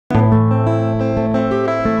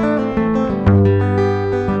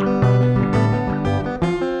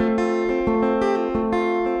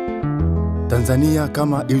Tanzania,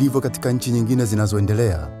 kama ilivyo katika nchi nyingine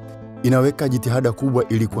zinazoendelea, inaweka jitihada kubwa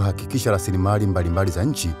ili kuhakikisha rasilimali mbalimbali za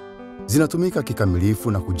nchi zinatumika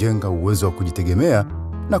kikamilifu na kujenga uwezo wa kujitegemea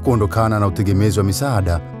na kuondokana na utegemezi wa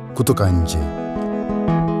misaada kutoka nje.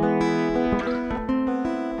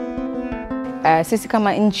 Sisi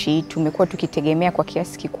kama nchi tumekuwa tukitegemea kwa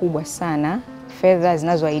kiasi kikubwa sana fedha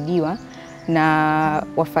zinazoahidiwa na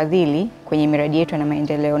wafadhili kwenye miradi yetu na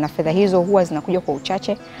maendeleo, na fedha hizo huwa zinakuja kwa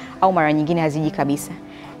uchache au mara nyingine haziji kabisa,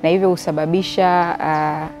 na hivyo husababisha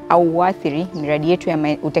au huathiri miradi yetu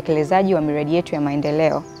ya utekelezaji wa miradi yetu ya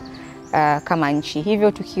maendeleo kama nchi.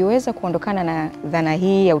 Hivyo tukiweza kuondokana na dhana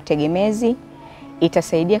hii ya utegemezi,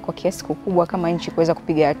 itasaidia kwa kiasi kikubwa kama nchi kuweza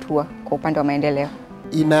kupiga hatua kwa upande wa maendeleo.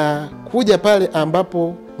 Inakuja pale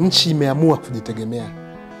ambapo nchi imeamua kujitegemea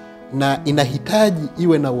na inahitaji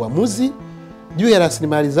iwe na uamuzi juu ya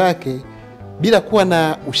rasilimali zake bila kuwa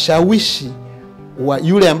na ushawishi wa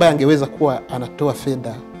yule ambaye angeweza kuwa anatoa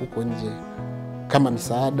fedha huko nje kama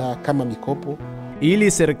misaada, kama mikopo.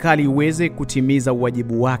 Ili serikali iweze kutimiza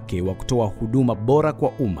wajibu wake wa kutoa huduma bora kwa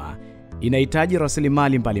umma, inahitaji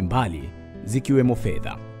rasilimali mbalimbali zikiwemo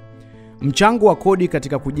fedha. Mchango wa kodi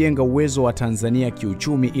katika kujenga uwezo wa Tanzania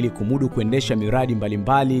kiuchumi ili kumudu kuendesha miradi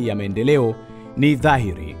mbalimbali ya maendeleo ni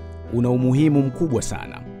dhahiri, una umuhimu mkubwa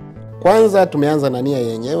sana. Kwanza tumeanza na nia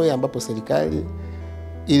yenyewe ambapo serikali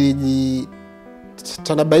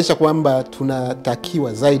ilijitanabaisha kwamba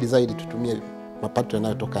tunatakiwa zaidi tutumie mapato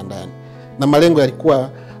yanayotoka ndani. Na malengo yalikuwa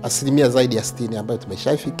asilimia zaidi ya 60 ambayo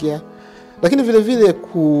tumeshaifikia. Lakini vile vile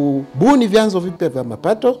kubuni vyanzo vipya vya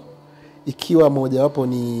mapato, ikiwa mojawapo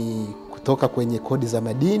ni kutoka kwenye kodi za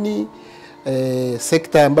madini,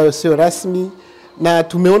 sekta ambayo sio rasmi, na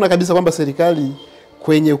tumeona kabisa kwamba serikali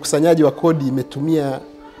kwenye ukusanyaji wa kodi imetumia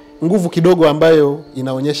nguvu kidogo ambayo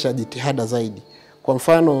inaonyesha jitihada zaidi. Kwa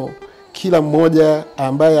mfano, kila mmoja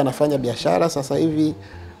ambaye anafanya biashara sasa hivi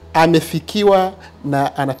amefikiwa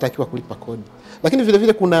na anatakiwa kulipa kodi. Lakini vile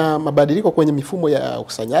vile kuna mabadiliko kwenye mifumo ya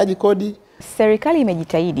ukusanyaji kodi. Serikali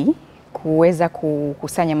imejitahidi kuweza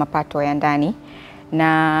kukusanya mapato ya ndani,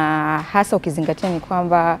 na hasa ukizingatia ni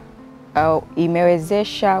kwamba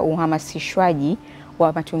imewezesha uhamasishwaji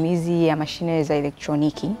wa matumizi ya mashine za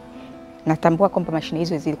elektroniki. Natambua kwamba mashine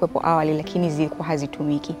hizo zilikuwepo awali lakini zilikuwa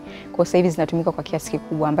hazitumiki. Kwa sasa hivi zinatumika kwa kiasi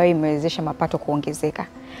kikubwa, ambayo imewezesha mapato kuongezeka.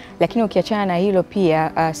 Lakini ukiachana na hilo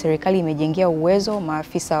pia serikali imejengea uwezo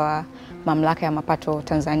maafisa wa Mamlaka ya Mapato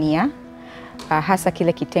Tanzania, hasa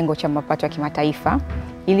kile kitengo cha mapato ya kimataifa,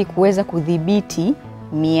 ili kuweza kudhibiti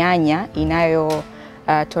mianya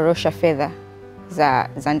inayotorosha fedha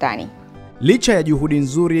za ndani. Licha ya juhudi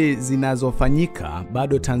nzuri zinazofanyika,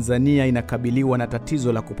 bado Tanzania inakabiliwa na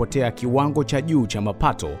tatizo la kupotea kiwango cha juu cha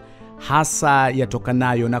mapato, hasa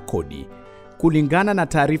yatokanayo na kodi. Kulingana na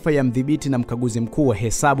taarifa ya mdhibiti na mkaguzi mkuu wa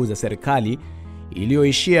hesabu za serikali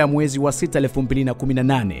iliyoishia mwezi wa 6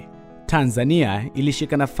 2018, Tanzania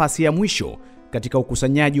ilishika nafasi ya mwisho katika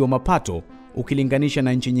ukusanyaji wa mapato ukilinganisha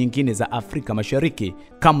na nchi nyingine za Afrika Mashariki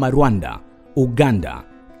kama Rwanda, Uganda,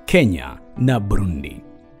 Kenya na Burundi.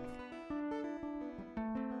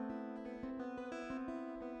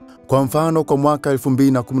 Kwa mfano, kwa mwaka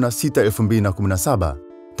 2016-2017,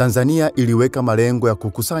 Tanzania iliweka malengo ya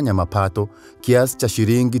kukusanya mapato kiasi cha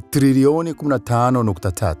shilingi trilioni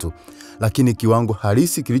 15.3, lakini kiwango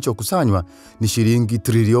halisi kilichokusanywa ni shilingi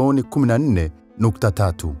trilioni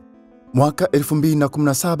 14.3. Mwaka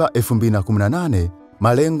 2017-2018,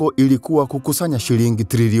 malengo ilikuwa kukusanya shilingi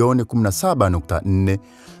trilioni 17.4,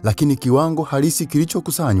 lakini kiwango halisi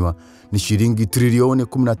kilichokusanywa ni shilingi trilioni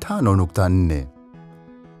 15.4.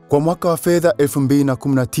 Kwa mwaka wa fedha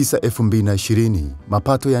 2019-2020,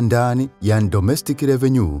 mapato ya ndani, yani domestic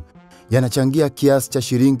revenue, yanachangia kiasi cha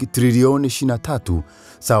shilingi trilioni 23,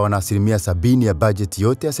 sawa na 70% ya bajeti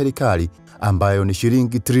yote ya serikali ambayo ni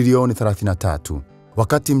shilingi trilioni 33.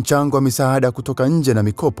 Wakati mchango wa misaada kutoka nje na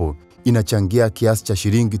mikopo inachangia kiasi cha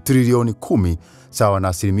shilingi trilioni 10, sawa na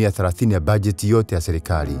 30% ya bajeti yote ya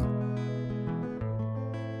serikali.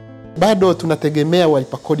 Bado tunategemea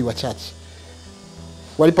walipa kodi wachache.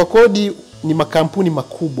 Walipa kodi ni makampuni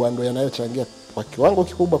makubwa ndio yanayochangia kwa kiwango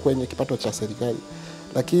kikubwa kwenye kipato cha serikali.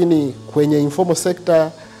 Lakini kwenye informal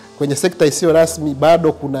sector, kwenye sekta isiyo rasmi,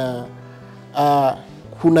 bado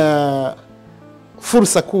kuna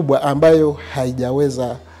fursa kubwa ambayo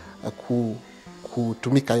haijaweza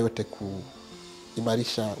kutumika yote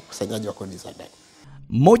kuimarisha ukusanyaji wa kodi za ndani.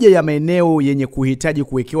 Moja ya maeneo yenye kuhitaji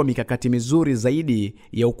kuwekewa mikakati mizuri zaidi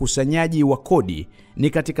ya ukusanyaji wa kodi ni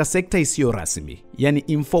katika sekta isiyo rasmi, yani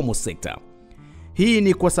informal sector. Hii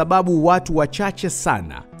ni kwa sababu watu wachache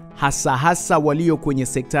sana, hasa walio kwenye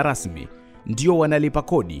sekta rasmi, ndio wanalipa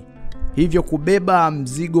kodi, hivyo kubeba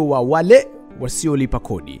mzigo wa wale wasiolipa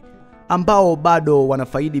kodi, ambao bado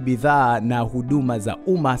wanafaidi bidhaa na huduma za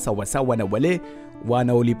umma sawasawa na wale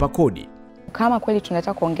wanaolipa kodi. Kama kweli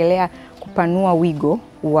tunataka kuongelea kupanua wigo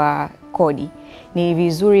wa kodi, ni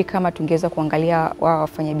vizuri kama tungeweza kuangalia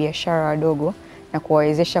wafanyabiashara wadogo na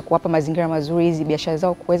kuwawezesha, kuwapa mazingira mazuri hizi biashara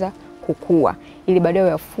zao kuweza kukua, ili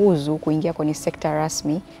baadaye wafuzu kuingia kwenye sekta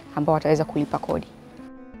rasmi ambao wataweza kulipa kodi.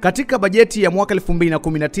 Katika bajeti ya mwaka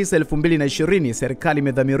 2019-2020, serikali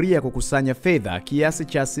imedhamiria kukusanya fedha kiasi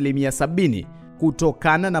cha 70%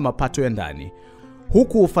 kutokana na mapato ya ndani,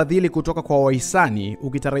 huku ufadhili kutoka kwa wahisani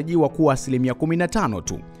ukitarajiwa kuwa 15%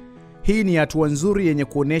 tu. Hii ni hatua nzuri yenye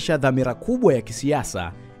kuonesha dhamira kubwa ya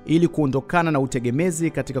kisiasa ili kuondokana na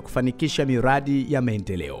utegemezi katika kufanikisha miradi ya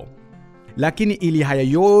maendeleo. Lakini ili haya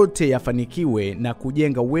yote yafanikiwe na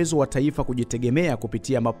kujenga uwezo wa taifa kujitegemea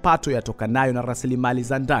kupitia mapato yatokanayo na rasilimali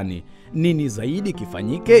za ndani, nini zaidi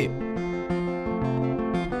kifanyike?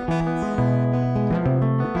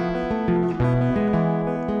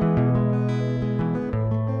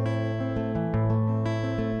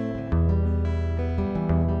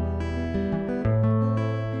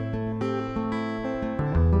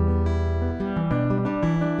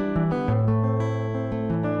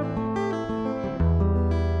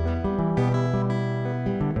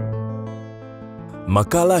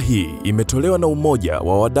 Makala hii imetolewa na Umoja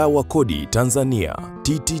wa Wadau wa Kodi Tanzania,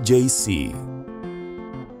 TTJC.